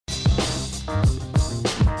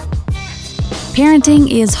Parenting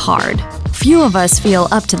is hard. Few of us feel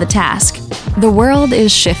up to the task. The world is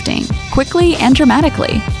shifting, quickly and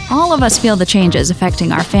dramatically. All of us feel the changes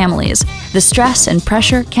affecting our families. The stress and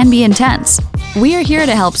pressure can be intense. We are here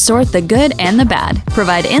to help sort the good and the bad,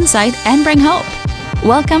 provide insight, and bring hope.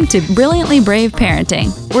 Welcome to Brilliantly Brave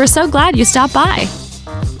Parenting. We're so glad you stopped by.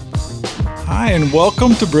 Hi, and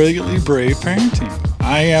welcome to Brilliantly Brave Parenting.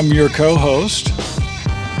 I am your co-host,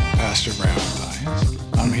 Pastor Brad Mathias.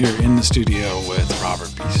 I'm here in the studio with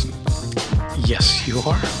Robert Beeson. Yes, you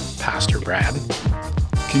are, Pastor Brad.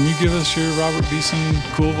 Can you give us your Robert Beeson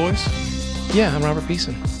cool voice? Yeah, I'm Robert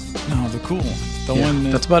Beeson. No, the cool one. The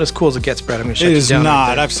one that's about as cool as it gets, Brad. I'm going to shut you down. It is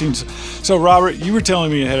not. I've seen... So, Robert, you were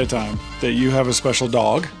telling me ahead of time that you have a special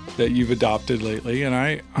dog that you've adopted lately, and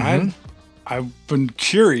I've been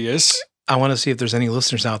curious. I want to see if there's any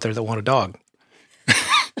listeners out there that want a dog.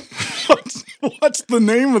 What's the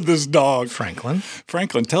name of this dog? Franklin.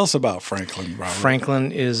 Franklin. Tell us about Franklin, Robert.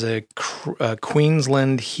 Franklin is a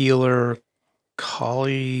Queensland Heeler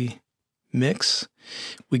Collie mix.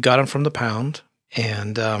 We got him from the pound,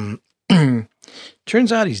 and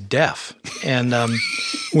turns out he's deaf. And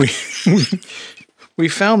we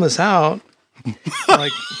found this out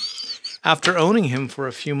like after owning him for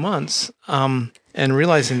a few months and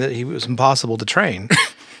realizing that he was impossible to train.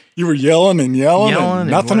 You were yelling and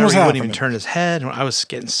nothing was happening. He wouldn't even turn his head. I was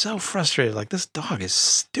getting so frustrated. Like, this dog is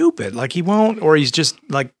stupid. Like, he won't, or he's just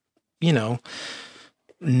like,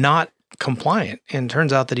 not compliant. And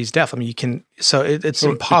turns out that he's deaf. I mean, it's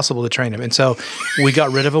impossible to train him. And so we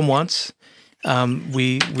got rid of him once.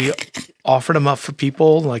 We offered him up for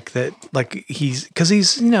people because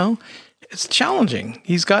he's, it's challenging.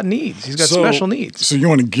 He's got needs. He's got special needs. So you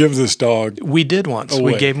want to give this dog? We did once.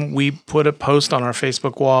 Away. We put a post on our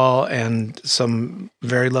Facebook wall, and some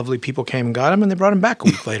very lovely people came and got him, and they brought him back a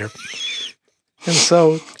week later. And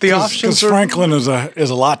so the options because Franklin is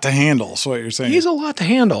a lot to handle. Is what you're saying? He's a lot to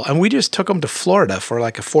handle, and we just took him to Florida for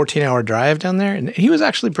like a 14-hour drive down there, and he was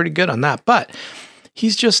actually pretty good on that. But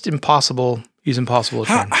he's just impossible. He's impossible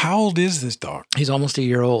to train. How old is this dog? He's almost a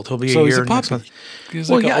year old. He'll be so a year he's a next puppy.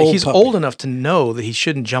 month. He's old enough to know that he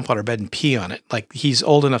shouldn't jump on our bed and pee on it. Like, he's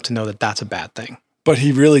old enough to know that that's a bad thing. But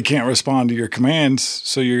he really can't respond to your commands,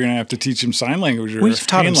 so you're going to have to teach him sign language. We've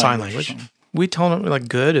taught him sign language. We told him, like,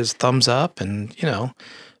 good is thumbs up, and,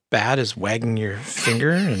 bad is wagging your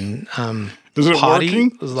finger, and is it potty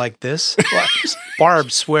working? is like this.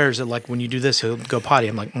 Barb swears that, like, when you do this, he'll go potty.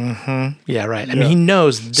 I'm like, yeah, right. I mean, he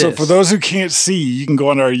knows this. So for those who can't see, you can go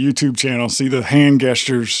onto our YouTube channel, see the hand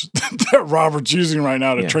gestures that Robert's using right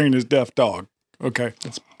now to train his deaf dog. Okay.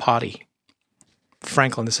 It's potty.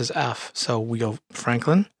 Franklin, this is F. So we go,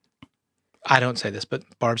 Franklin. I don't say this, but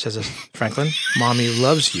Barb says this. Franklin, Mommy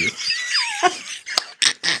loves you.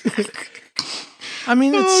 I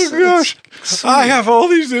mean, gosh. I have all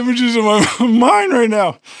these images in my mind right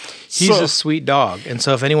now. He's a sweet dog. And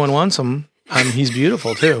so if anyone wants him, he's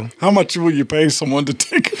beautiful too. How much will you pay someone to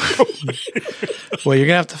take him away? Well, you're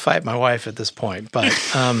going to have to fight my wife at this point. But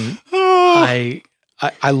I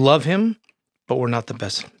love him, but we're not the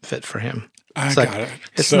best fit for him. I got it.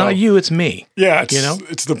 It's not you, it's me. Yeah,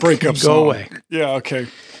 it's the breakup song. Go away. Yeah, okay.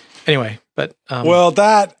 Anyway, but... well,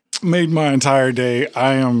 that made my entire day.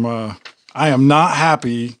 I am not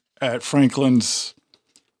happy at Franklin's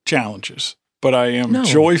challenges, but I am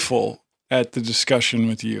joyful at the discussion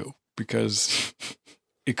with you because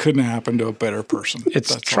it couldn't happen to a better person.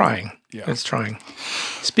 It's trying. Yeah. It's trying.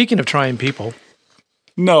 Speaking of trying people.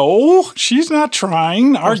 No, she's not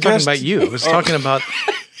trying. I was talking about you. I was talking about...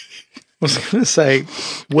 I was going to say,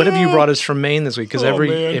 what have you brought us from Maine this week? Because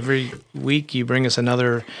every week you bring us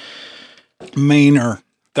another... Mainer.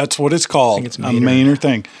 That's what it's called. I think it's a Mainer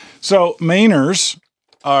thing. So Mainers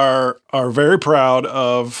are very proud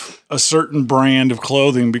of a certain brand of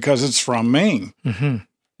clothing because it's from Maine. Mm-hmm.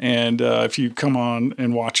 And if you come on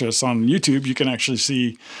and watch us on YouTube, you can actually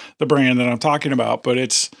see the brand that I'm talking about. But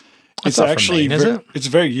it's actually from Maine, is it?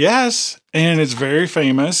 It's and it's very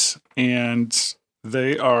famous. And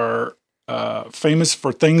they are famous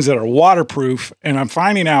for things that are waterproof. And I'm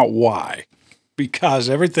finding out why, because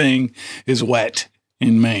everything is wet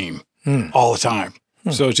in Maine all the time.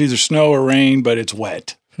 So it's either snow or rain, but it's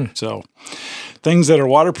wet. So things that are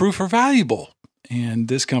waterproof are valuable. And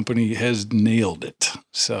this company has nailed it.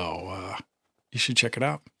 So you should check it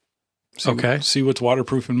out. See what's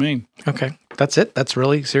waterproof in Maine. Okay. That's it? That's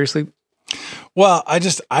really, seriously? Well, I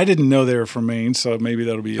didn't know they were from Maine, so maybe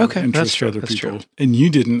that'll be of interest to other people. True. And you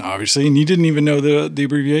didn't, obviously. And you didn't even know the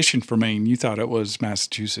abbreviation for Maine. You thought it was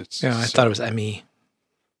Massachusetts. Yeah, I thought it was ME.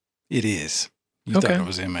 It is. You thought it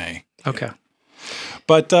was MA. Okay.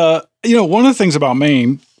 But, one of the things about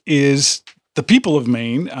Maine is the people of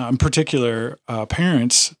Maine, in particular,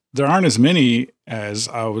 parents, there aren't as many as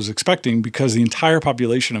I was expecting because the entire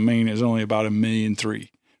population of Maine is only about 1.3 million,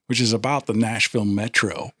 which is about the Nashville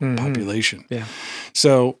metro population. Yeah.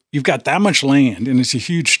 So you've got that much land, and it's a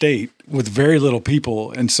huge state with very little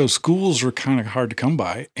people. And so schools are kind of hard to come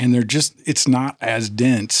by, and it's not as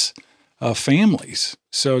dense of families.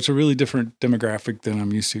 So it's a really different demographic than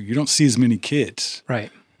I'm used to. You don't see as many kids.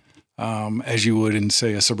 Right. As you would in,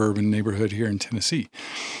 say, a suburban neighborhood here in Tennessee.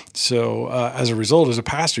 So as a result, as a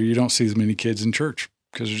pastor, you don't see as many kids in church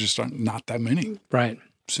because there's just not that many. Right.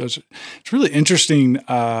 So it's really interesting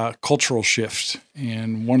cultural shift,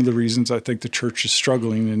 and one of the reasons I think the church is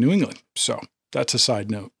struggling in New England. So that's a side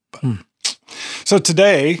note. So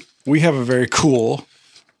today we have a very cool,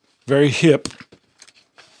 very hip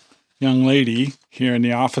young lady here in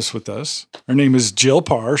the office with us. Her name is Jill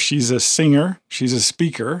Parr. She's a singer, she's a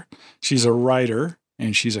speaker, she's a writer,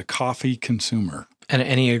 and she's a coffee consumer. And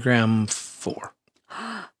an Enneagram 4.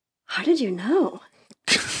 How did you know?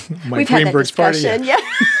 We've had that discussion. Party, yeah.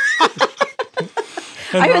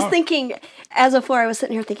 I was thinking, as a 4, I was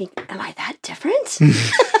sitting here thinking, am I that different?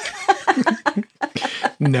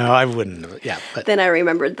 No, I wouldn't. Yeah. But then I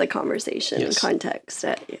remembered the conversation and context.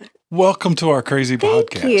 Yeah. Welcome to our crazy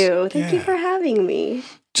podcast. Thank you. Thank you for having me.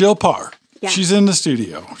 Jill Parr. Yeah. She's in the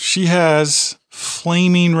studio. She has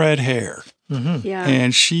flaming red hair. Mm-hmm. Yeah.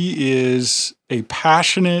 And she is a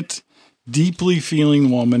passionate, deeply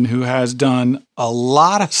feeling woman who has done a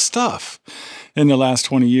lot of stuff in the last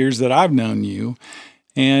 20 years that I've known you.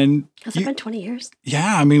 And has it been 20 years?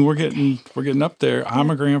 Yeah, I mean we're getting up there. I'm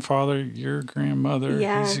a grandfather, you're a grandmother,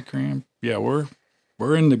 he's a yeah, we're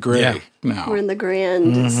in the gray now. We're in the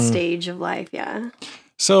grand stage of life, yeah.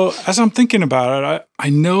 So as I'm thinking about it, I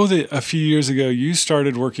know that a few years ago you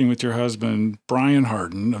started working with your husband, Brian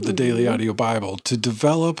Hardin of the Daily Audio Bible, to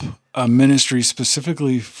develop a ministry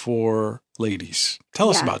specifically for ladies. Tell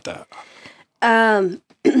us about that.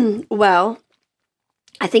 Well,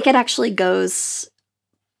 I think it actually goes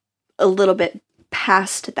a little bit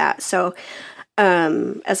past that. So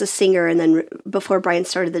as a singer, and then before Brian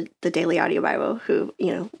started the Daily Audio Bible, who,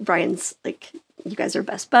 Brian's like, you guys are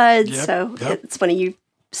best buds. It's funny you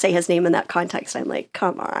say his name in that context. I'm like,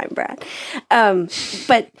 come on, Brad.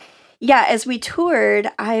 But yeah, as we toured,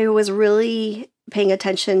 I was really paying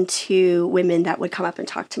attention to women that would come up and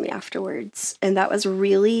talk to me afterwards. And that was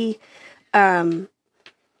really, that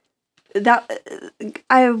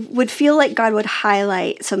I would feel like God would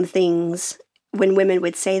highlight some things when women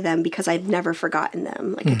would say them because I've never forgotten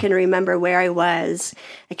them. Like I can remember where I was.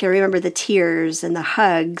 I can remember the tears and the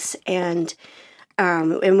hugs and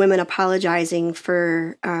women apologizing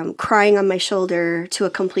for crying on my shoulder to a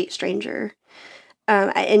complete stranger.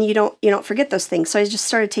 And you don't forget those things. So I just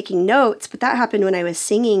started taking notes, but that happened when I was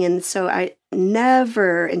singing. And so I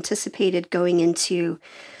never anticipated going into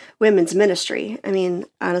women's ministry. I mean,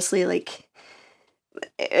 honestly, like,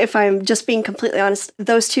 if I'm just being completely honest,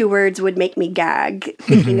 those two words would make me gag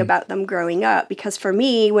thinking about them growing up. Because for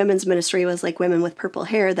me, women's ministry was like women with purple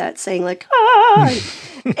hair that sang like, ah!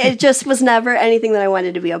 It just was never anything that I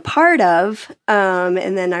wanted to be a part of.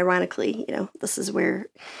 And then ironically, this is where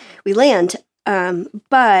we land.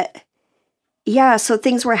 But yeah, so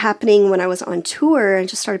things were happening when I was on tour and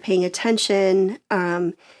just started paying attention.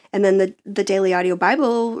 And then the Daily Audio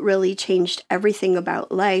Bible really changed everything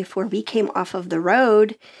about life, where we came off of the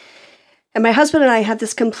road. And my husband and I had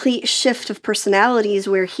this complete shift of personalities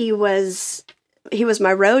where he was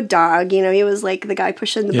my road dog. He was like the guy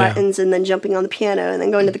pushing the buttons and then jumping on the piano and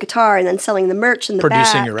then going to the guitar and then selling the merch in the back.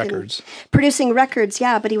 Producing your records. Producing records,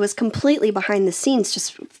 yeah. But he was completely behind the scenes,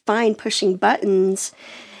 just fine pushing buttons.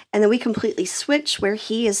 And then we completely switch where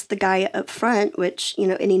he is the guy up front, which,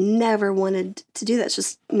 and he never wanted to do that. It's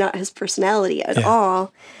just not his personality at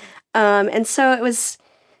all. And so it was,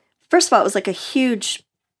 first of all, it was like a huge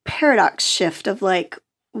paradox shift of like,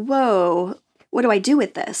 whoa, what do I do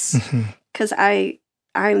with this? Because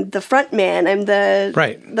I'm the front man. I'm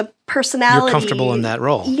the personality. You're comfortable in that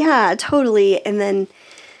role. Yeah, totally. And then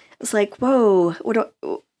it's like, whoa,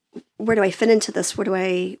 where do I fit into this? What do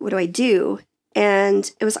I do? And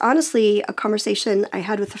it was honestly a conversation I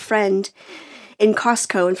had with a friend in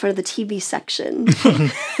Costco in front of the TV section.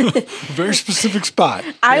 Very specific spot.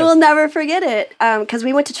 I will never forget it because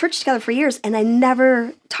we went to church together for years and I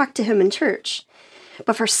never talked to him in church.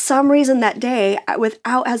 But for some reason that day,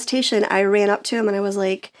 without hesitation, I ran up to him and I was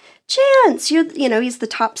like, Chance, he's the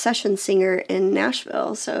top session singer in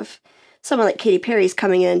Nashville. So if someone like Katy Perry's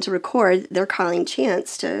coming in to record, they're calling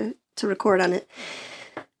Chance to record on it.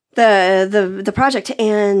 The project,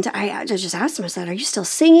 and I just asked him, I said, are you still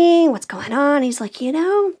singing? What's going on? He's like,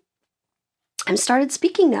 and started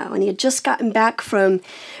speaking now. And he had just gotten back from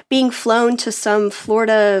being flown to some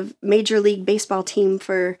Florida Major League Baseball team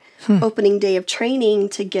for opening day of training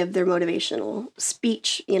to give their motivational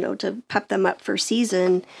speech, to pep them up for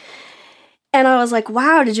season. And I was like,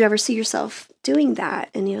 wow, did you ever see yourself doing that?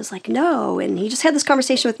 And he was like, no. And he just had this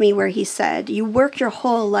conversation with me where he said, you work your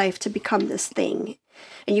whole life to become this thing,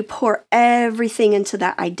 and you pour everything into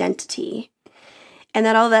that identity. And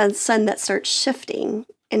then all of a sudden that starts shifting.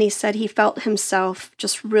 And he said he felt himself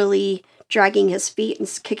just really dragging his feet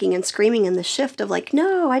and kicking and screaming in the shift of like,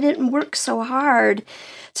 no, I didn't work so hard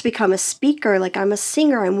to become a speaker. Like, I'm a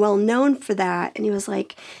singer. I'm well known for that. And he was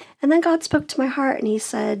like, and then God spoke to my heart and he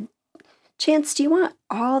said, Chance, do you want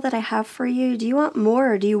all that I have for you? Do you want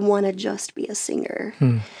more, or do you want to just be a singer?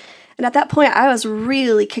 And at that point, I was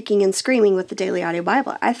really kicking and screaming with the Daily Audio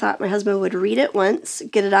Bible. I thought my husband would read it once,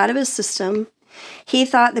 get it out of his system. He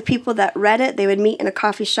thought the people that read it, they would meet in a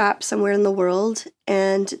coffee shop somewhere in the world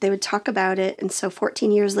and they would talk about it. And so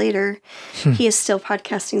 14 years later, he is still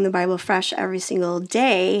podcasting the Bible Fresh every single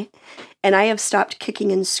day. And I have stopped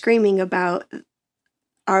kicking and screaming about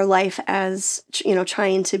our life as,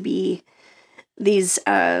 trying to be these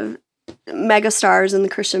mega stars in the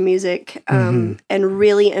Christian music, and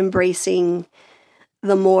really embracing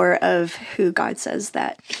the more of who God says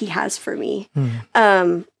that he has for me.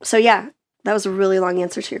 So yeah, that was a really long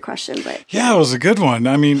answer to your question, but yeah, it was a good one.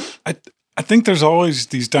 I mean, I think there's always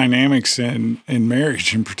these dynamics in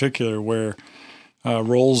marriage in particular where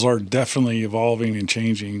roles are definitely evolving and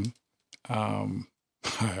changing. No.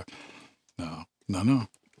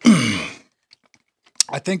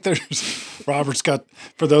 I think Robert's got,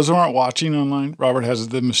 for those who aren't watching online, Robert has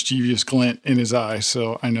the mischievous glint in his eye,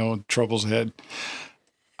 so I know trouble's ahead.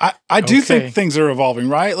 I do think things are evolving,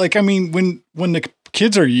 right? Like, I mean, when the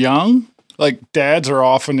kids are young, like dads are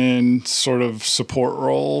often in sort of support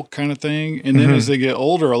role kind of thing. And then as they get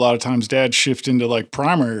older, a lot of times dads shift into like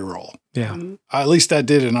primary role. Yeah. At least that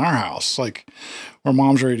did in our house. Like, where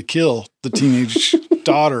mom's ready to kill the teenage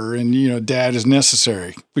daughter and, dad is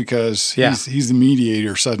necessary because he's the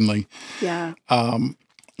mediator suddenly. Yeah. And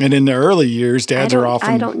in the early years, dads are often...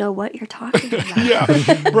 I don't know what you're talking about.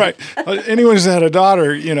 Yeah, right. Anyone who's had a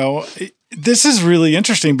daughter, this is really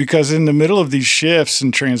interesting because in the middle of these shifts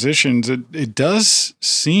and transitions, it does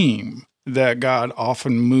seem that God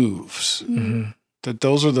often moves. That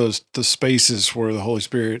those are the spaces where the Holy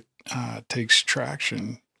Spirit takes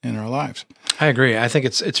traction in our lives. I agree. I think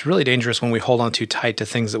it's really dangerous when we hold on too tight to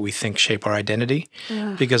things that we think shape our identity,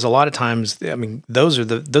 because a lot of times, I mean, those are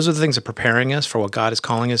the things that are preparing us for what God is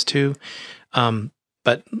calling us to.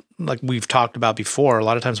 But like we've talked about before, a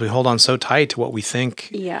lot of times we hold on so tight to what we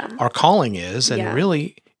think our calling is, and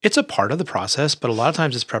really, it's a part of the process. But a lot of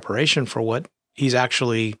times, it's preparation for what He's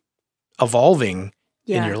actually evolving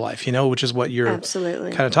in your life. Which is what you're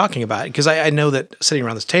absolutely kind of talking about. Because I know that sitting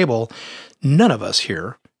around this table, none of us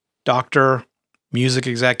here, doctor, music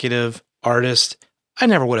executive, artist, I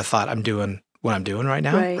never would have thought I'm doing what I'm doing right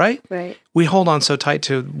now, right? Right. We hold on so tight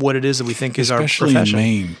to what it is that we think is our profession. Especially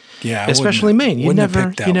in Maine. Yeah. Especially Maine. You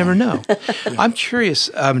never know. Yeah. I'm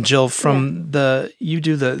curious, Jill, from you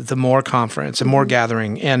do the MORE conference and MORE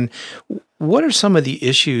gathering, and what are some of the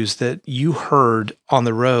issues that you heard on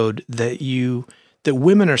the road that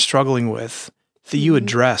women are struggling with that you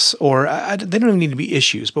address, or they don't even need to be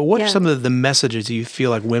issues, but what are some of the messages that you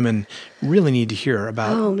feel like women really need to hear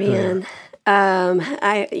about? Oh man. I'll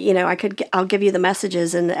give you the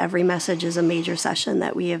messages, and every message is a major session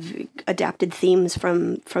that we have adapted themes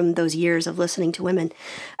from those years of listening to women.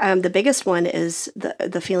 The biggest one is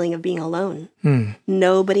the feeling of being alone.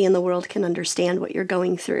 Nobody in the world can understand what you're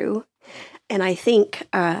going through. And I think,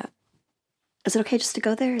 is it okay just to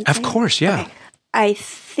go there? Of course, yeah. Okay. I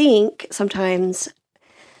think sometimes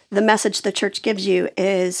the message the church gives you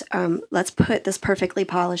is, let's put this perfectly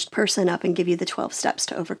polished person up and give you the 12 steps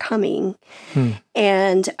to overcoming.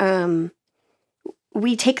 And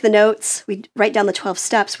we take the notes, we write down the 12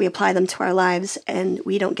 steps, we apply them to our lives, and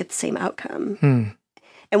we don't get the same outcome.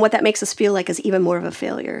 And what that makes us feel like is even more of a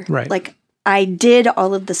failure. Right. Like, I did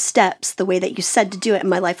all of the steps the way that you said to do it, and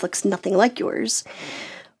my life looks nothing like yours.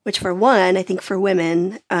 Which, for one, I think for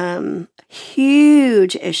women,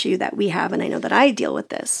 huge issue that we have, and I know that I deal with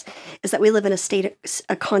this, is that we live in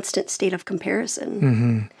a constant state of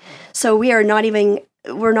comparison. So we're not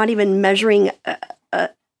even measuring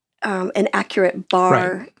an accurate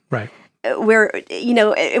bar. Right. Where,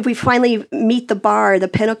 if we finally meet the bar, the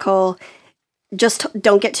pinnacle, just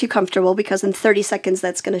don't get too comfortable, because in 30 seconds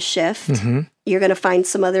that's going to shift. You're going to find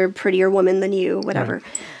some other prettier woman than you, whatever.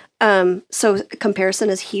 Right. So comparison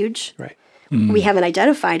is huge. Right. We haven't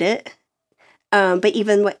identified it. But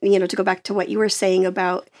even to go back to what you were saying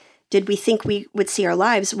about, did we think we would see our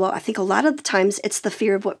lives? Well, I think a lot of the times it's the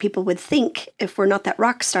fear of what people would think if we're not that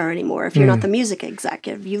rock star anymore, if you're not the music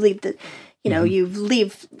executive, you leave you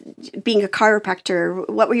leave being a chiropractor.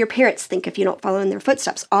 What will your parents think if you don't follow in their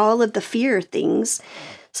footsteps? All of the fear things.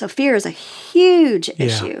 So fear is a huge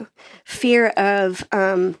issue. Fear of,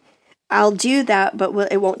 I'll do that,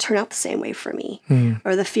 but it won't turn out the same way for me.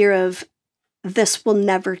 Or the fear of, this will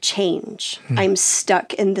never change. I'm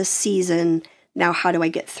stuck in this season. Now, how do I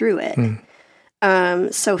get through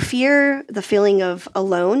it? So fear, the feeling of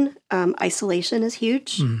alone, isolation is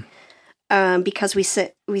huge. Because we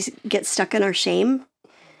get stuck in our shame.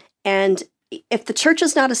 And if the church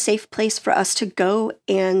is not a safe place for us to go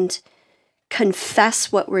and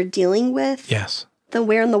confess what we're dealing with, then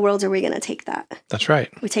where in the world are we going to take that? That's right.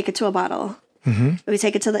 We take it to a bottle. We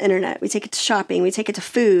take it to the internet. We take it to shopping. We take it to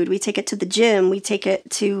food. We take it to the gym. We take it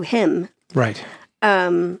to him. Right.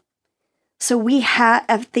 So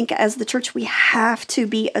I think as the church, we have to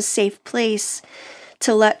be a safe place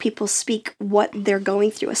to let people speak what they're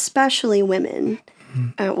going through, especially women.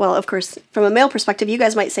 Well, of course, from a male perspective, you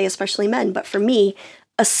guys might say especially men, but for me,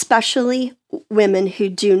 especially women who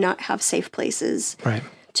do not have safe places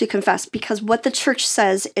to confess. Because what the church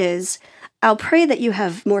says is, I'll pray that you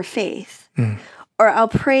have more faith, or I'll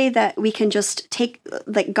pray that we can just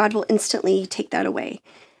that God will instantly take that away.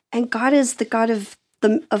 And God is the God of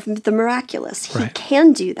the miraculous. He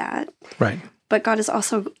can do that. Right. But God is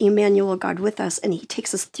also Emmanuel, God with us, and he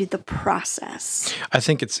takes us through the process.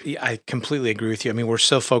 I completely agree with you. I mean, we're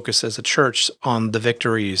so focused as a church on the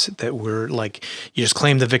victories that we're like, you just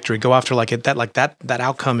claim the victory, go after that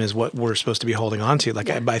outcome is what we're supposed to be holding on to.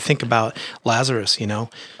 I think about Lazarus,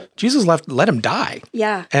 Jesus let him die.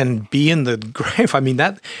 Yeah. And be in the grave. I mean,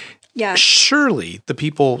 surely the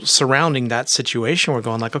people surrounding that situation were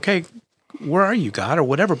going like, okay, where are you, God, or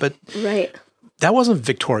whatever, but that wasn't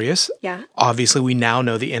victorious. Yeah. Obviously, we now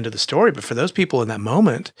know the end of the story, but for those people in that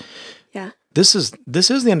moment, this is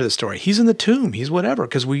the end of the story. He's in the tomb. He's whatever,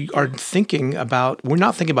 because we are we're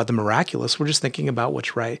not thinking about the miraculous. We're just thinking about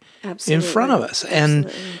what's right in front of us.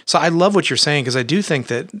 And so I love what you're saying, because I do think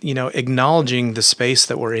that, acknowledging the space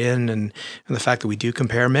that we're in and the fact that we do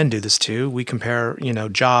compare, men do this too. We compare,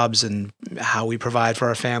 jobs and how we provide for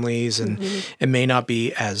our families, and it may not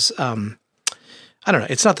be as, I don't know.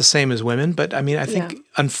 It's not the same as women, but I mean, I think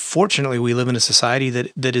unfortunately we live in a society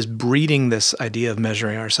that is breeding this idea of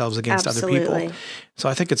measuring ourselves against other people. So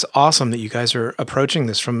I think it's awesome that you guys are approaching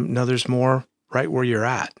this from, no, there's more right where you're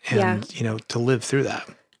at, and to live through that.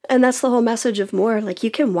 And that's the whole message of more. Like,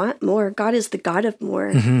 you can want more. God is the God of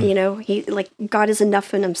more. God is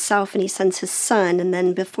enough in himself, and he sends his son. And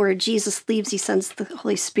then before Jesus leaves, he sends the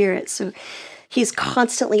Holy Spirit. So he's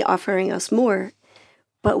constantly offering us more.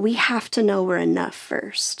 But we have to know we're enough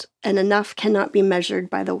first. And enough cannot be measured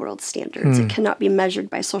by the world standards. It cannot be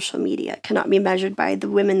measured by social media. It cannot be measured by the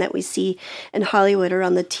women that we see in Hollywood or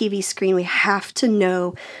on the TV screen. We have to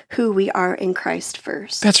know who we are in Christ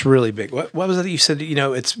first. That's really big. What was it that you said?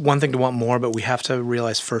 It's one thing to want more, but we have to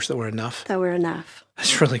realize first that we're enough. That we're enough.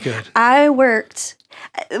 That's really good. I worked,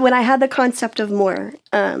 when I had the concept of more,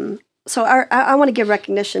 so I want to give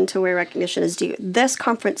recognition to where recognition is due. This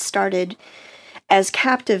conference started as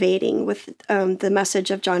captivating with the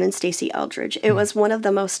message of John and Stacey Eldridge. It was one of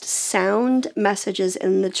the most sound messages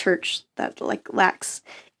in the church that lacks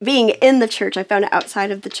being in the church. I found it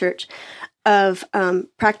outside of the church, of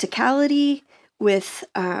practicality with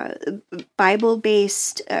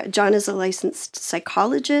Bible-based. John is a licensed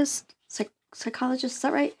psychologist. Psychologist, is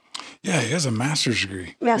that right? Yeah, he has a master's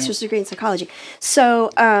degree. Master's degree in psychology. So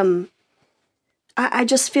I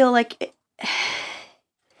just feel like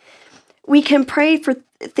we can pray for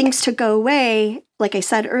things to go away, like I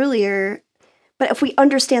said earlier, but if we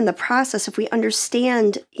understand the process, if we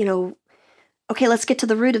understand, okay, let's get to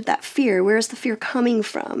the root of that fear. Where is the fear coming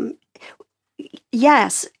from?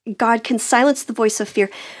 Yes, God can silence the voice of fear,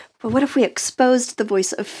 but what if we exposed the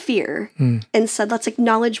voice of fear and said, let's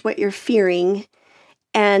acknowledge what you're fearing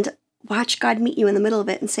and watch God meet you in the middle of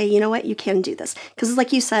it and say, you know what, you can do this. Because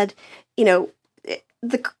like you said,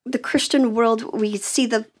 the Christian world, we see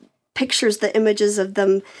the pictures, the images of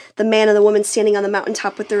them, the man and the woman standing on the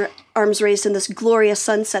mountaintop with their arms raised in this glorious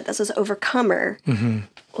sunset that says overcomer.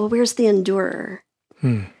 Well, where's the endurer?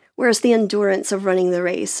 Where's the endurance of running the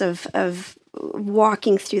race, of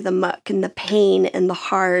walking through the muck and the pain and the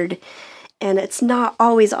hard? And it's not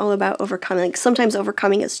always all about overcoming. Like, sometimes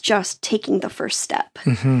overcoming is just taking the first step.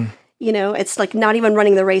 It's like not even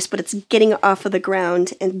running the race, but it's getting off of the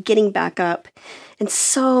ground and getting back up. And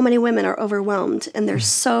so many women are overwhelmed, and they're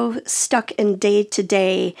so stuck in day to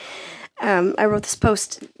day. I wrote this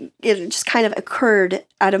post. It just kind of occurred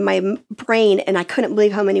out of my brain, and I couldn't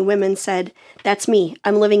believe how many women said, "That's me.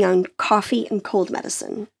 I'm living on coffee and cold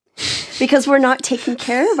medicine." Because we're not taking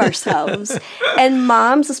care of ourselves. And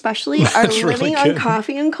moms especially are living on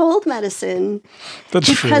coffee and cold medicine. That's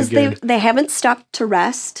because really good. they haven't stopped to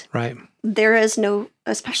rest. Right. There is no,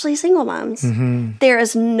 especially single moms, Mm-hmm. there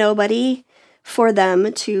is nobody for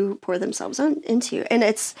them to pour themselves into. And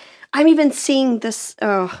I'm even seeing this,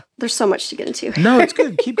 there's so much to get into. No, it's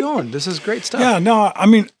good. Keep going. This is great stuff. Yeah, no, I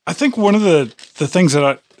mean, I think one of the things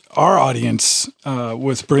that our audience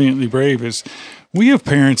with Brilliantly Brave is we have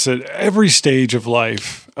parents at every stage of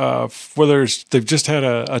life, whether they've just had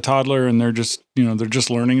a toddler and they're just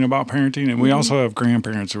learning about parenting, and we also have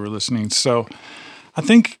grandparents who are listening. So I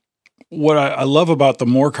think what I love about the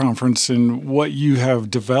More Conference and what you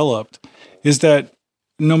have developed is that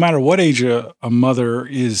no matter what age a mother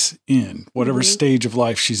is in, whatever stage of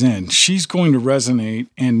life she's in, she's going to resonate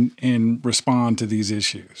and respond to these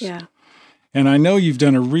issues. Yeah. And I know you've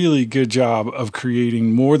done a really good job of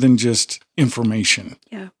creating more than just information.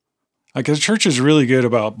 Yeah. Like the church is really good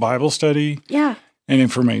about Bible study Yeah. and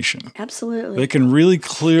information. Absolutely. They can really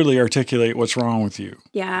clearly articulate what's wrong with you.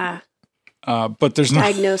 Yeah. But there's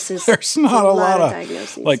Diagnosis. There's not a lot of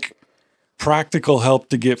diagnoses. like practical help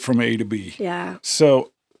to get from A to B. Yeah.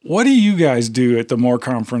 So what do you guys do at the More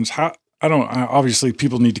Conference? Obviously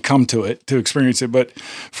people need to come to it to experience it, but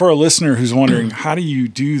for a listener who's wondering, how do you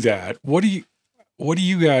do that? What do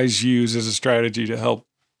you guys use as a strategy to help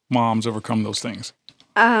moms overcome those things?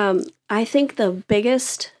 I think the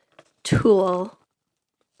biggest tool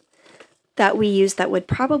that we use that would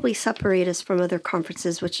probably separate us from other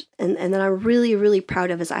conferences, and that I'm really, really proud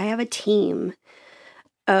of, is I have a team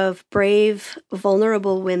of brave,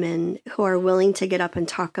 vulnerable women who are willing to get up and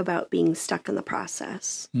talk about being stuck in the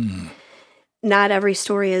process. Not every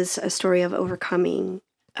story is a story of overcoming.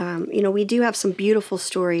 We do have some beautiful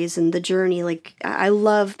stories in the journey. Like, I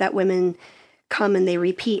love that women come and they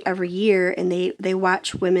repeat every year, and they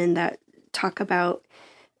watch women that talk about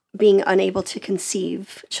being unable to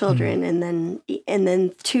conceive children, and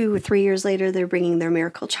then 2 or 3 years later, they're bringing their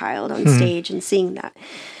miracle child on stage and seeing that.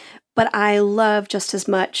 But I love just as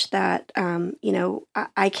much that,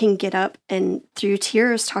 I can get up and through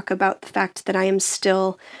tears talk about the fact that I am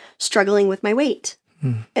still struggling with my weight.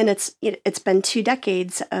 And it's been 2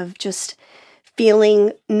 decades of just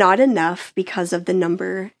feeling not enough because of the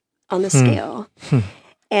number on the scale.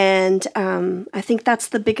 And I think that's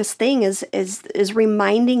the biggest thing is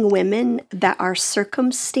reminding women that our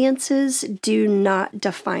circumstances do not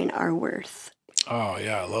define our worth. Oh,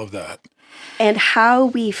 yeah, I love that. And how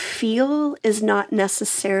we feel is not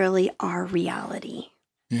necessarily our reality.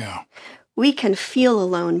 Yeah. We can feel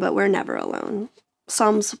alone, but we're never alone.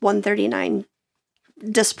 Psalms 139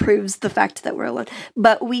 disproves the fact that we're alone.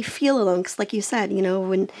 But we feel alone, because like you said,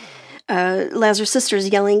 when Lazarus' sister is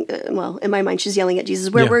yelling, in my mind, she's yelling at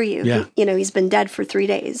Jesus, where were you? Yeah. He's been dead for 3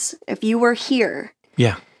 days. If you were here,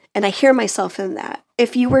 Yeah. and I hear myself in that,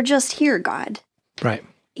 if you were just here, God, Right.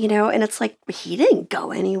 and it's like, he didn't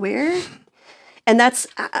go anywhere. And that's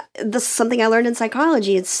this is something I learned in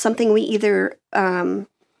psychology. It's something we either,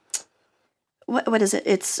 what is it?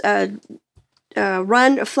 It's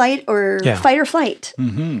run, flight, or fight or flight.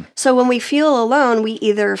 Mm-hmm. So when we feel alone, we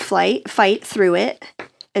either fight through it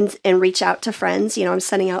and reach out to friends. I'm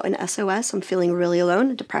sending out an SOS. I'm feeling really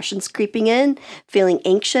alone. Depression's creeping in, feeling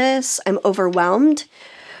anxious. I'm overwhelmed.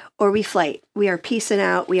 Or we flight. We are peacing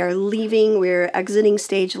out. We are leaving. We're exiting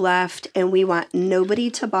stage left, and we want nobody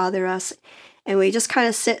to bother us. And we just kind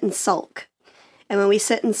of sit and sulk. And when we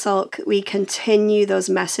sit and sulk, we continue those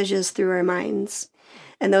messages through our minds.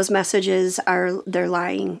 And those messages they're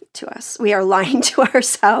lying to us. We are lying to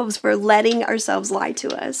ourselves. We're letting ourselves lie to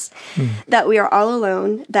us. That we are all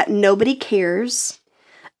alone, that nobody cares.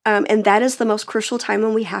 And that is the most crucial time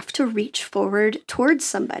when we have to reach forward towards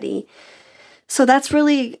somebody. So that's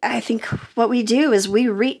really, I think, what we do is we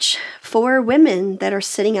reach for women that are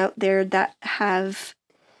sitting out there that have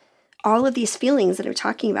all of these feelings that I'm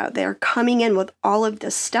talking about. They're coming in with all of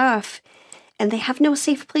this stuff, and they have no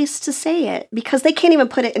safe place to say it because they can't even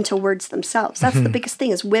put it into words themselves. That's the biggest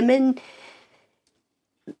thing is women,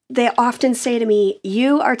 they often say to me,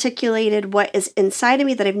 you articulated what is inside of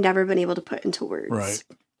me that I've never been able to put into words. Right.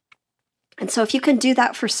 And so if you can do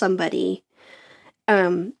that for somebody,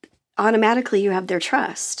 automatically you have their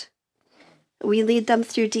trust. We lead them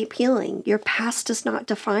through deep healing. Your past does not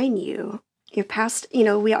define you. Your past,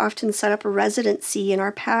 we often set up a residency in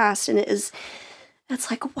our past, and it is It's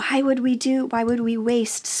like, why would we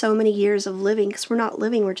waste so many years of living? Because we're not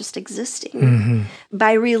living, we're just existing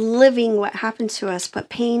by reliving what happened to us. But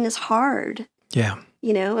pain is hard. Yeah.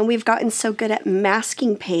 And we've gotten so good at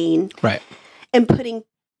masking pain. Right. And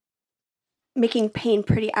making pain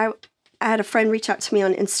pretty. I had a friend reach out to me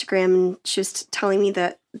on Instagram, and she was telling me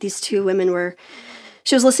that these two women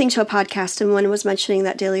she was listening to a podcast, and one was mentioning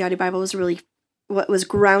that Daily Audio Bible was really what was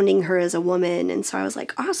grounding her as a woman. And so I was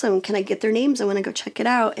like, awesome, can I get their names? I want to go check it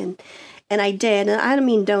out. And I did. And I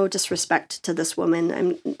mean no disrespect to this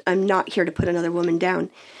woman. I'm not here to put another woman down.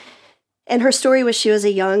 And her story was she was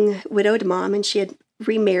a young widowed mom, and she had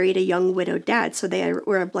remarried a young widowed dad. So they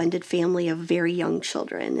were a blended family of very young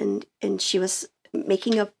children. And she was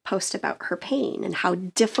making a post about her pain and how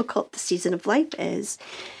difficult the season of life is.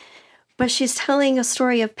 But she's telling a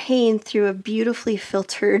story of pain through a beautifully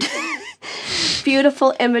filtered,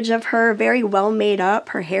 beautiful image of her, very well made up.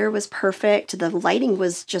 Her hair was perfect. The lighting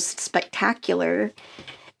was just spectacular.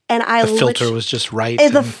 And the filter was just right.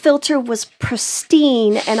 The filter was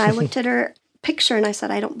pristine. And I looked at her picture and I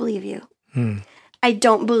said, I don't believe you. I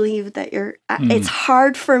don't believe that you're... It's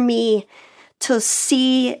hard for me to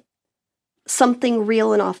see something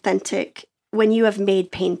real and authentic when you have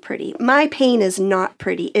made pain pretty. My pain is not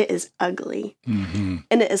pretty. It is ugly. And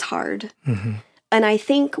it is hard. And I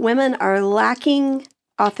think women are lacking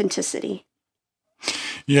authenticity.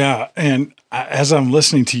 Yeah. And as I'm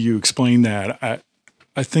listening to you explain that,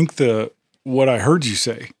 I think what I heard you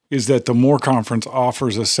say is that the More Conference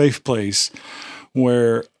offers a safe place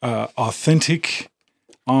where authentic,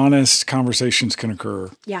 honest conversations can occur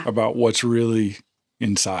about what's really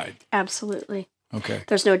inside. Absolutely. Okay.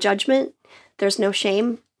 There's no judgment. There's no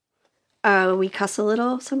shame. We cuss a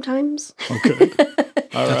little sometimes. Okay.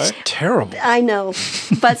 All That's right. terrible. I know.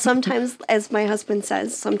 But sometimes, as my husband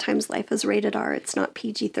says, sometimes life is rated R. It's not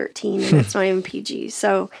PG-13 and it's not even PG.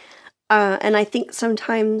 So, and I think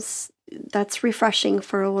sometimes that's refreshing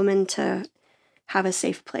for a woman to have a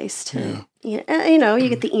safe place to, you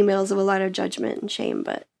get the emails of a lot of judgment and shame,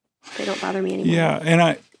 but they don't bother me anymore. Yeah.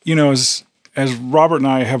 And as Robert and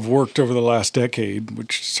I have worked over the last decade,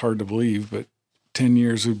 which is hard to believe, but 10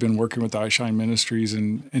 years we've been working with iShine Ministries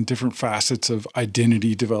and different facets of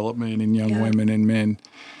identity development in young women and men.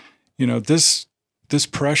 This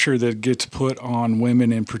pressure that gets put on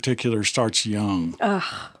women in particular starts young.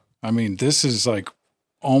 I mean, this is like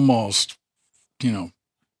almost,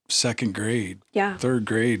 second grade, third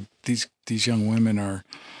grade. These young women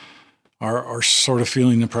are sort of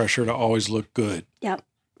feeling the pressure to always look good. Yep.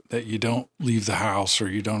 That you don't leave the house or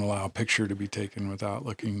you don't allow a picture to be taken without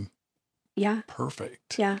looking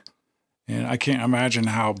perfect. Yeah. And I can't imagine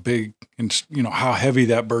how big and, how heavy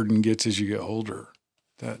that burden gets as you get older.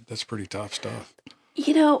 That's pretty tough stuff.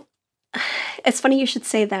 It's funny you should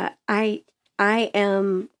say that. I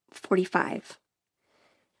am 45.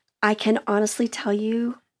 I can honestly tell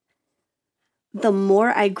you, the more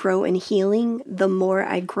I grow in healing, the more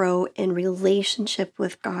I grow in relationship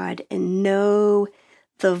with God and know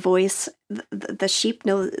the voice. The sheep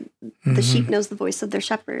know the sheep knows the voice of their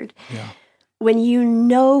shepherd. Yeah. When you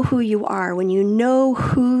know who you are, when you know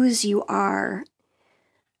whose you are,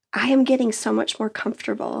 I am getting so much more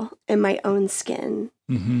comfortable in my own skin.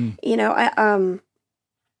 I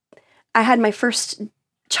had my first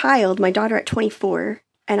child, my daughter, at 24,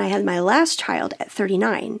 and I had my last child at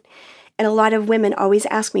 39. And a lot of women always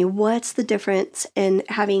ask me, what's the difference in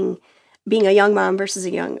being a young mom versus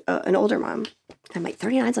an older mom? I'm like,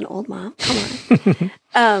 39 is an old mom. Come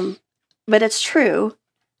on. But it's true.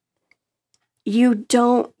 You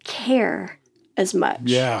don't care as much.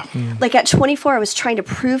 Yeah. Like at 24, I was trying to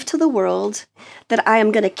prove to the world that I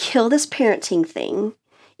am going to kill this parenting thing.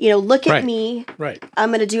 Look at me. Right. I'm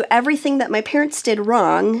going to do everything that my parents did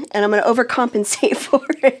wrong, and I'm going to overcompensate for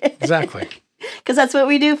it. Exactly. Because that's what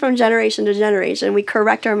we do from generation to generation. We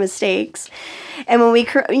correct our mistakes. And when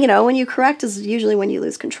when you correct is usually when you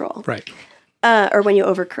lose control. Right. Or when you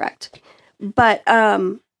overcorrect. But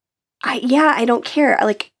I don't care.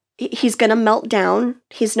 Like, he's going to melt down.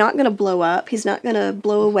 He's not going to blow up. He's not going to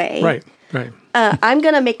blow away. Right. I'm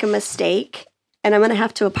going to make a mistake, and I'm going to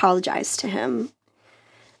have to apologize to him.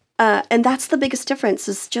 And that's the biggest difference,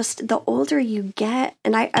 is just the older you get,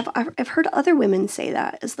 and I've heard other women say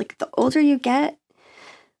that, is like the older you get,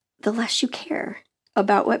 the less you care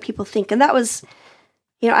about what people think. And that was,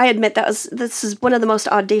 I admit this is one of the most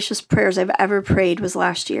audacious prayers I've ever prayed was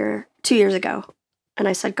last year, 2 years ago. And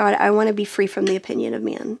I said, God, I want to be free from the opinion of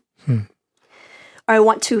man. I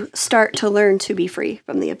want to start to learn to be free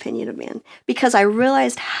from the opinion of man, because I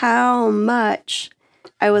realized how much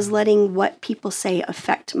I was letting what people say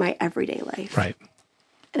affect my everyday life. Right.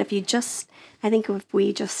 And if you just I think if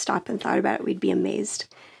we just stopped and thought about it, we'd be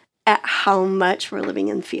amazed at how much we're living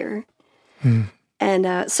in fear.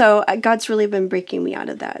 And so God's really been breaking me out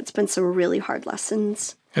of that. It's been some really hard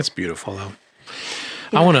lessons. It's beautiful, though.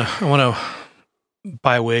 Yeah. I want to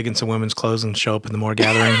buy a wig and some women's clothes and show up in the more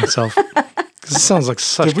gathering itself. Because it sounds like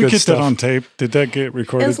such Did we good get stuff. that on tape? Did that get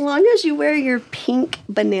recorded? As long as you wear your pink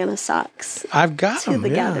banana socks. I've got to them. the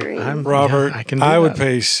Yeah. gathering. Robert, I can do I would that.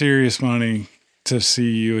 pay serious money to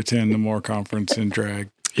see you attend the More Conference in drag.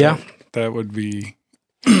 Yeah. That would be,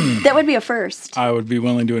 That would be a first. I would be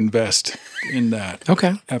willing to invest in that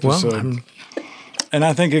Okay. episode. Well, and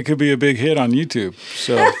I think it could be a big hit on YouTube.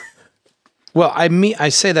 So Well, I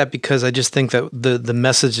say that because I just think that the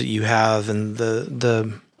message that you have and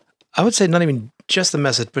the I would say not even just the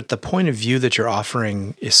message, but the point of view that you're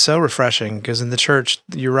offering is so refreshing. Because in the church,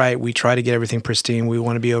 you're right, we try to get everything pristine. We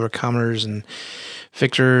want to be overcomers and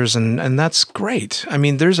victors, and that's great. I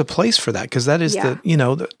mean, there's a place for that because that is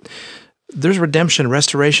there's redemption,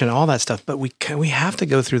 restoration, all that stuff. But we have to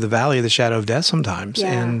go through the valley of the shadow of death sometimes,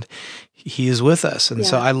 and He is with us. And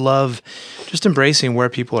so I love just embracing where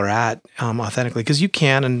people are at authentically, because you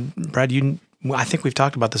can. And Brad, I think we've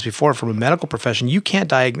talked about this before. From a medical profession, you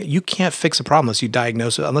can't fix a problem unless you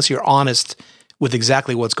diagnose it, unless you're honest with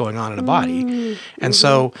exactly what's going on in a body. And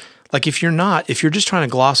so, like, if you're just trying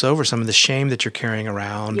to gloss over some of the shame that you're carrying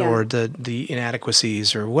around or the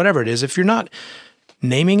inadequacies or whatever it is, if you're not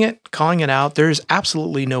naming it, calling it out, there's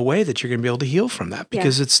absolutely no way that you're going to be able to heal from that,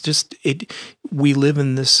 because it's just we live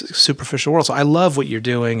in this superficial world. So I love what you're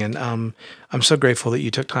doing, and I'm so grateful that you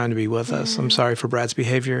took time to be with us. I'm sorry for Brad's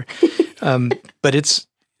behavior, but it's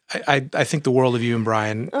I think the world of you and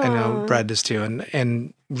Brian. I know Brad does too, and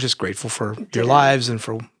I'm just grateful for your lives and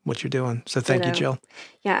for what you're doing. So thank you, Jill.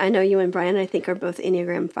 Yeah, I know you and Brian, I think, are both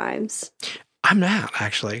Enneagram 5s. I'm not,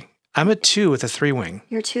 actually. I'm a 2 with a 3 wing.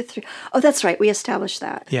 You're 2, 3. Oh, that's right. We established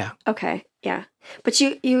that. Yeah. Okay. Yeah. But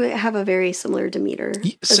you have a very similar demeanor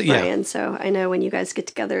as Brian. So I know when you guys get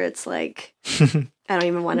together, it's like, I don't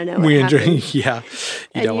even want to know what happened. Yeah.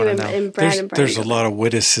 You don't want to know. And Brad and Brian there's a lot of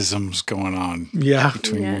witticisms going on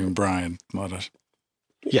between you and Brian. A lot of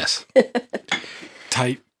Yes.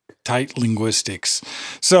 tight linguistics.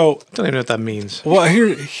 So Don't even know what that means. well,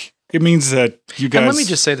 here it means that you guys. And let me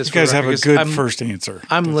just say this: you guys have a because good first answer.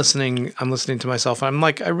 I'm listening to myself. I'm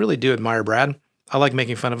like, I really do admire Brad. I like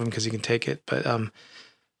making fun of him because he can take it, but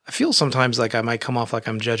I feel sometimes like I might come off like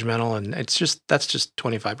I'm judgmental, and that's just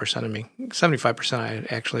 25% of me. 75% I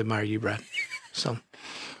actually admire you, Brad. So,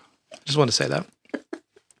 just wanted to say that.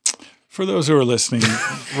 For those who are listening,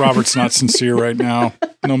 Robert's not sincere right now,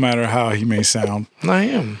 no matter how he may sound. I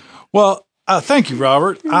am. Well, thank you,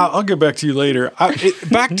 Robert. I'll get back to you later.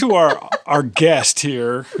 Back to our guest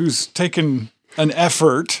here, who's taken an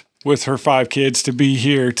effort with her 5 kids to be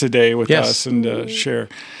here today with us and share.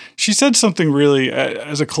 She said something really,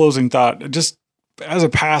 as a closing thought, just as a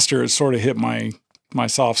pastor, it sort of hit my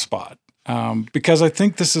soft spot. Because I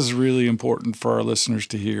think this is really important for our listeners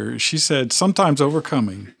to hear. She said, sometimes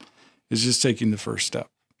overcoming is just taking the first step.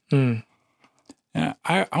 And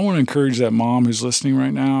I want to encourage that mom who's listening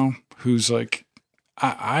right now, who's like,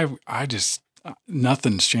 I just,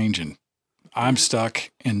 nothing's changing. I'm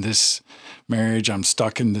stuck in this marriage. I'm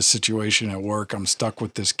stuck in this situation at work. I'm stuck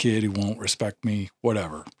with this kid who won't respect me,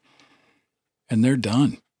 whatever. And they're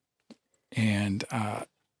done. And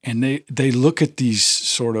they look at these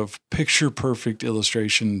sort of picture perfect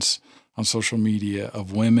illustrations on social media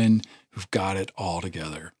of women who've got it all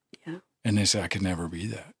together. Yeah. And they say, I could never be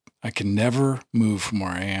that. I can never move from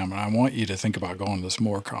where I am. And I want you to think about going to this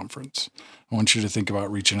More Conference. I want you to think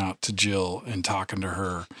about reaching out to Jill and talking to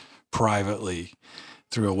her privately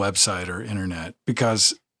through a website or internet,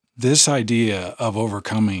 because this idea of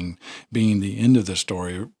overcoming being the end of the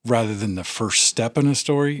story rather than the first step in a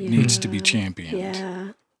story needs to be championed.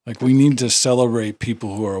 Yeah. Like, we need to celebrate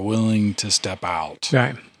people who are willing to step out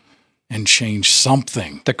and change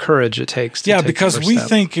something. The courage it takes to take because the first we step.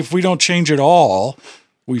 think if we don't change it all,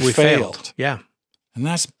 we failed. Yeah. And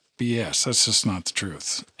that's BS. That's just not the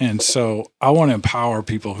truth. And so I want to empower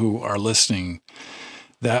people who are listening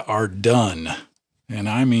that are done, and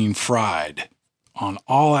I mean fried, on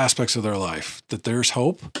all aspects of their life, that there's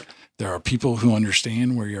hope. There are people who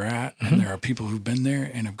understand where you're at, and there are people who've been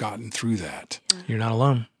there and have gotten through that. You're not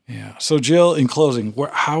alone. Yeah. So, Jill, in closing,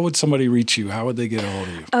 how would somebody reach you? How would they get a hold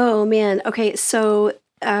of you? Oh, man. Okay, so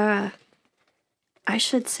I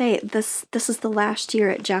should say this is the last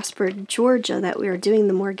year at Jasper, Georgia, that we are doing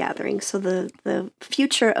the More Gathering. So the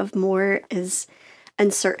future of More is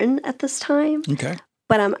uncertain at this time. Okay.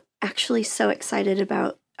 But I'm actually so excited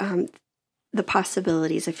about the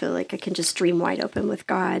possibilities. I feel like I can just dream wide open with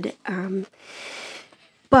God.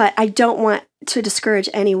 But I don't want to discourage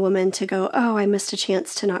any woman to go, oh, I missed a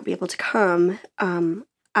chance to not be able to come.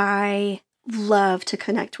 I love to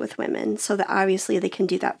connect with women so that obviously they can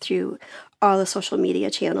do that through all the social media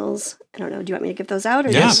channels. I don't know. Do you want me to give those out?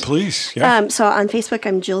 Or Yeah, please. Yeah. So on Facebook,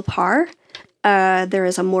 I'm Jill Parr. There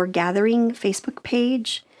is a More Gathering Facebook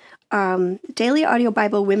page. Daily Audio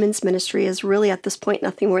Bible Women's Ministry is really at this point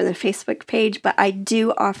nothing more than a Facebook page, but I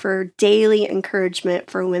do offer daily encouragement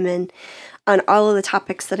for women on all of the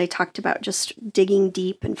topics that I talked about, just digging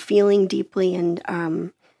deep and feeling deeply and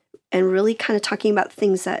really kind of talking about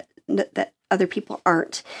things that other people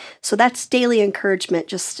aren't. So that's daily encouragement.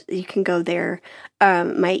 Just you can go there.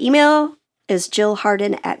 My email is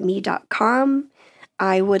jillharden@me.com.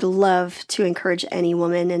 I would love to encourage any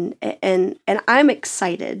woman, and I'm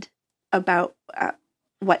excited about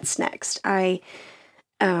what's next. I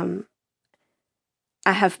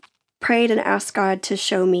have prayed and asked God to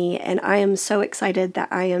show me, and I am so excited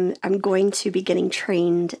that I'm going to be getting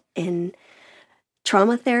trained in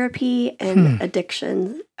trauma therapy and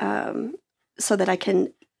addiction, so that I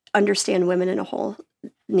can understand women in a whole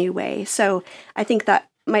new way. So I think that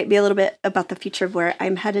might be a little bit about the future of where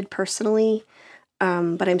I'm headed personally.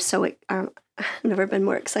 But I'm I've never been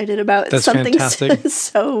more excited about That's something fantastic.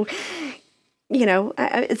 so,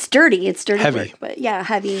 it's dirty. It's dirty Heavy. work, but yeah,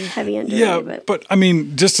 heavy and dirty. Yeah, but I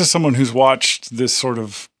mean, just as someone who's watched this sort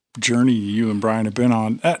of journey you and Brian have been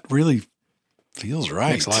on, that really feels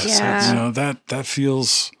right. Makes a lot of Yeah. sense. That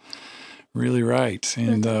feels really right.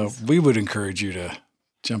 And we would encourage you to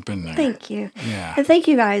jump in there. Thank you. Yeah. And thank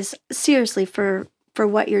you guys seriously for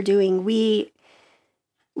what you're doing. We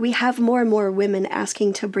have more and more women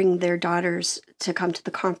asking to bring their daughters to come to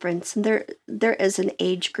the conference. And there is an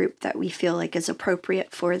age group that we feel like is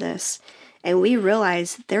appropriate for this. And we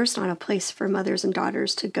realize there's not a place for mothers and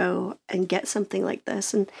daughters to go and get something like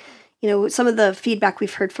this. And, some of the feedback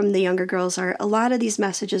we've heard from the younger girls are a lot of these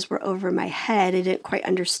messages were over my head. I didn't quite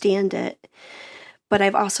understand it. But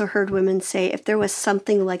I've also heard women say if there was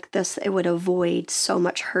something like this, it would avoid so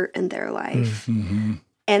much hurt in their life. Mm-hmm.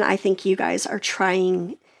 And I think you guys are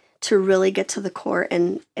trying to really get to the core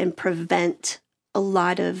and prevent a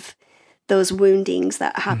lot of those woundings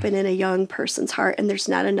that happen in a young person's heart. And there's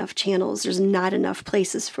not enough channels. There's not enough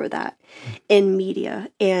places for that in media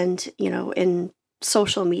and, in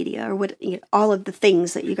social media or all of the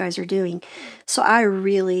things that you guys are doing. So I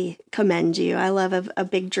really commend you. I love a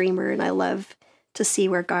big dreamer, and I love to see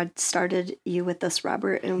where God started you with this,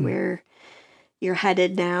 Robert, and where you're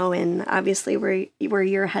headed now, and obviously where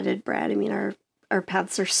you're headed, Brad. I mean, our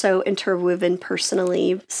paths are so interwoven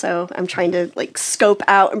personally, so I'm trying to scope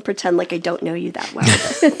out and pretend like I don't know you that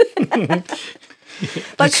well.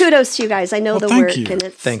 But kudos to you guys. I know the thank work, you. and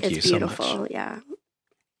it's Thank you so beautiful. much. Yeah.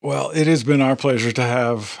 Well, it has been our pleasure to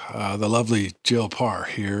have the lovely Jill Parr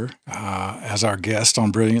here as our guest on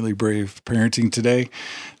Brilliantly Brave Parenting today.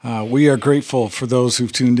 We are grateful for those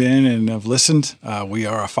who've tuned in and have listened. We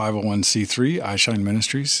are a 501c3, iShine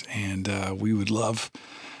Ministries, and we would love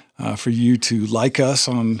for you to like us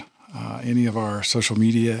on any of our social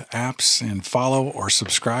media apps and follow or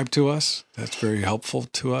subscribe to us. That's very helpful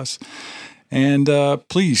to us. And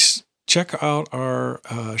please check out our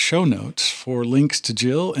show notes for links to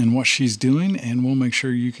Jill and what she's doing, and we'll make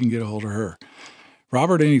sure you can get a hold of her.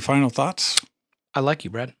 Robert, any final thoughts? I like you,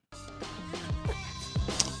 Brad.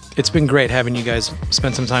 It's been great having you guys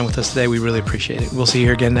spend some time with us today. We really appreciate it. We'll see you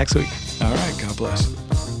here again next week. All right. God bless.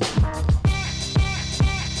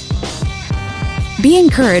 Be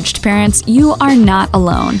encouraged, parents. You are not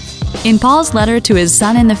alone. In Paul's letter to his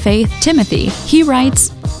son in the faith, Timothy, he writes,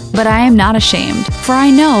 "But I am not ashamed, for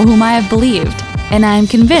I know whom I have believed, and I am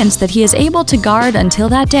convinced that he is able to guard until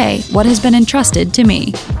that day what has been entrusted to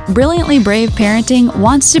me." Brilliantly Brave Parenting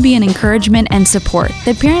wants to be an encouragement and support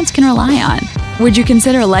that parents can rely on. Would you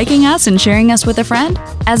consider liking us and sharing us with a friend?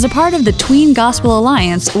 As a part of the Tween Gospel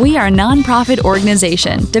Alliance, we are a nonprofit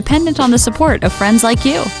organization dependent on the support of friends like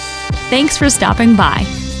you. Thanks for stopping by.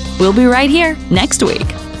 We'll be right here next week.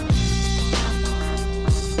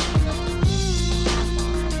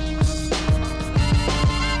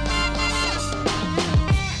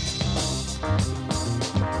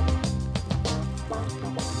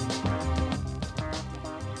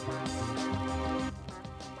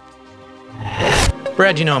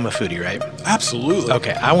 Brad, you know I'm a foodie, right? Absolutely.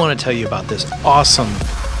 Okay, I want to tell you about this awesome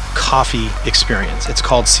coffee experience. It's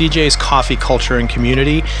called CJ's Coffee Culture and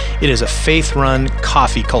Community. It is a faith-run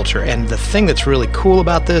coffee culture. And the thing that's really cool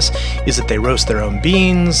about this is that they roast their own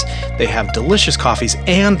beans, they have delicious coffees,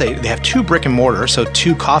 and they have 2 brick and mortar, so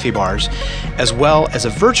 2 coffee bars, as well as a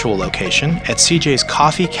virtual location at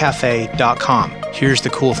cjscoffeecafe.com. Here's the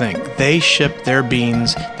cool thing. They ship their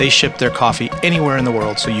beans, they ship their coffee anywhere in the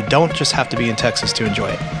world, so you don't just have to be in Texas to enjoy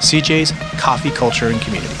it. CJ's Coffee Culture and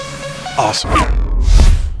Community. Awesome.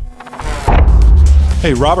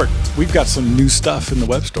 Hey, Robert, we've got some new stuff in the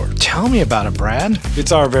web store. Tell me about it, Brad.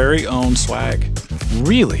 It's our very own swag.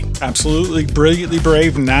 Really? Absolutely. Brilliantly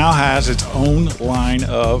Brave now has its own line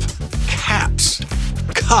of caps,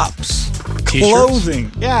 cups, T-shirts,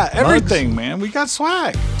 clothing. Yeah, everything, man. We got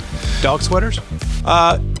swag. Dog sweaters?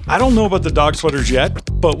 I don't know about the dog sweaters yet,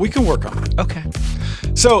 but we can work on it. Okay.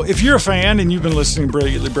 So if you're a fan and you've been listening to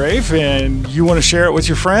Brilliantly Brave and you want to share it with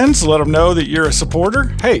your friends, let them know that you're a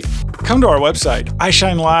supporter, hey, come to our website,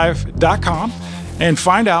 ishinelive.com, and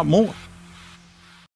find out more.